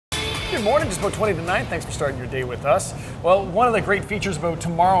Good morning, just about 20 to 9. Thanks for starting your day with us. Well, one of the great features about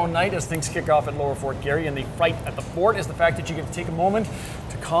tomorrow night as things kick off at Lower Fort Garry and the Fright at the Fort is the fact that you get to take a moment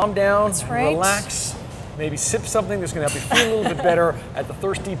to calm down, relax, maybe sip something that's going to help you feel a little bit better at the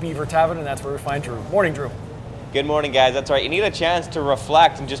Thirsty Beaver Tavern, and that's where we find Drew. Morning, Drew. Good morning, guys. That's right. You need a chance to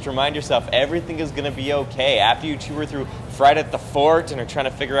reflect and just remind yourself everything is going to be okay. After you tour through Fright at the Fort and are trying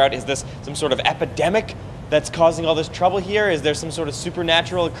to figure out, is this some sort of epidemic that's causing all this trouble here? Is there some sort of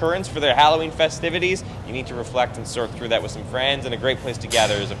supernatural occurrence for their Halloween festivities? You need to reflect and sort through that with some friends, and a great place to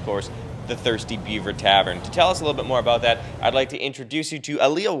gather is, of course, the Thirsty Beaver Tavern. To tell us a little bit more about that, I'd like to introduce you to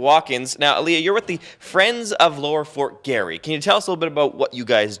Aaliyah Watkins. Now, Aaliyah, you're with the Friends of Lower Fort Garry. Can you tell us a little bit about what you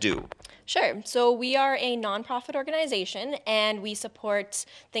guys do? Sure. So we are a nonprofit organization, and we support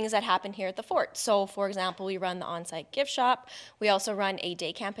things that happen here at the fort. So, for example, we run the on-site gift shop. We also run a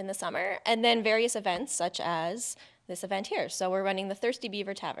day camp in the summer, and then various events such as this event here. So we're running the Thirsty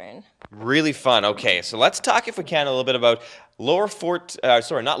Beaver Tavern. Really fun. Okay, so let's talk, if we can, a little bit about Lower Fort,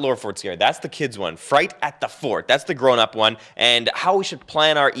 sorry, not Lower Fort Garry, that's the kids one. Fright at the Fort, that's the grown-up one, and how we should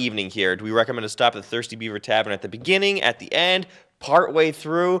plan our evening here. Do we recommend to stop at the Thirsty Beaver Tavern at the beginning, at the end, part way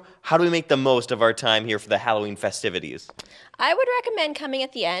through? How do we make the most of our time here for the Halloween festivities? I would recommend coming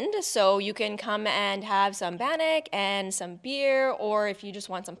at the end, so you can come and have some bannock and some beer, or if you just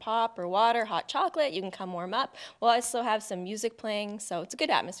want some pop or water, hot chocolate, you can come warm up. We'll also have some music playing, so it's a good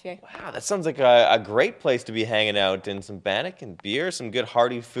atmosphere. Wow, that sounds like a great place to be hanging out, and some bannock and beer, some good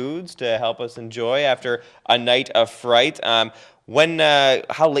hearty foods to help us enjoy after a night of fright.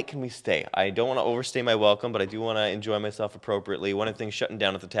 How late can we stay? I don't want to overstay my welcome, but I do want to enjoy myself appropriately. When are things shutting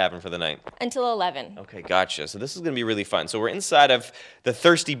down at the tavern for the night? Until 11. Okay, gotcha. So this is going to be really fun. So we're inside of the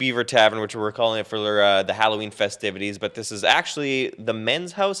Thirsty Beaver Tavern, which we're calling it for the Halloween festivities, but this is actually the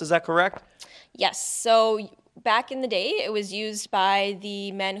men's house, is that correct? Yes. So back in the day, it was used by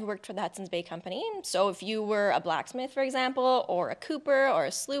the men who worked for the Hudson's Bay Company. So if you were a blacksmith, for example, or a cooper or a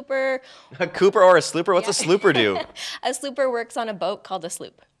slooper. A cooper or a slooper? What's a slooper do? A slooper works on a boat called a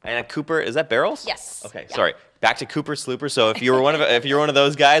sloop. And a cooper, is that barrels? Yes. Okay, sorry. Back to cooper, slooper. So if you were one of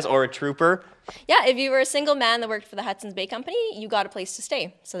those guys, or a trooper. Yeah, if you were a single man that worked for the Hudson's Bay Company, you got a place to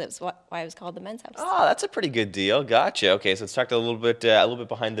stay. So that's why it was called the men's house. Oh, that's a pretty good deal. Gotcha. Okay, so let's talk a little bit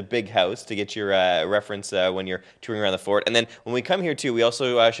behind the big house to get your reference when you're touring around the fort. And then when we come here too, we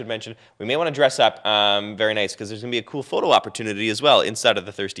also should mention we may want to dress up very nice, because there's going to be a cool photo opportunity as well inside of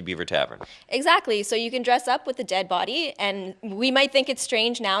the Thirsty Beaver Tavern. Exactly. So you can dress up with a dead body, and we might think it's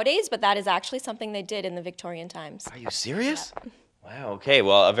strange nowadays, but that is actually something they did in the Victorian times. Are you serious? Yeah. Wow, okay.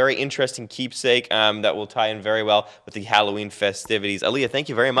 Well, a very interesting keepsake that will tie in very well with the Halloween festivities. Aaliyah, thank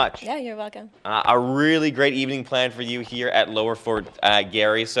you very much. Yeah, you're welcome. A really great evening planned for you here at Lower Fort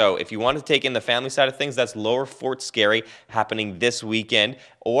Garry. So if you want to take in the family side of things, that's Lower Fort Garry happening this weekend.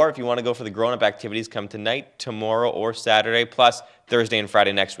 Or if you want to go for the grown-up activities, come tonight, tomorrow, or Saturday, plus Thursday and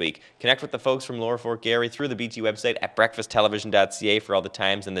Friday next week. Connect with the folks from Lower Fort Garry through the BT website at breakfasttelevision.ca for all the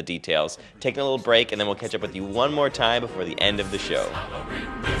times and the details. Taking a little break, and then we'll catch up with you one more time before the end of the show.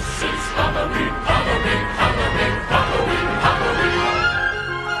 Halloween, this is Halloween, Halloween, Halloween, Halloween,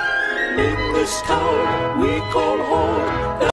 Halloween. In this town we call home,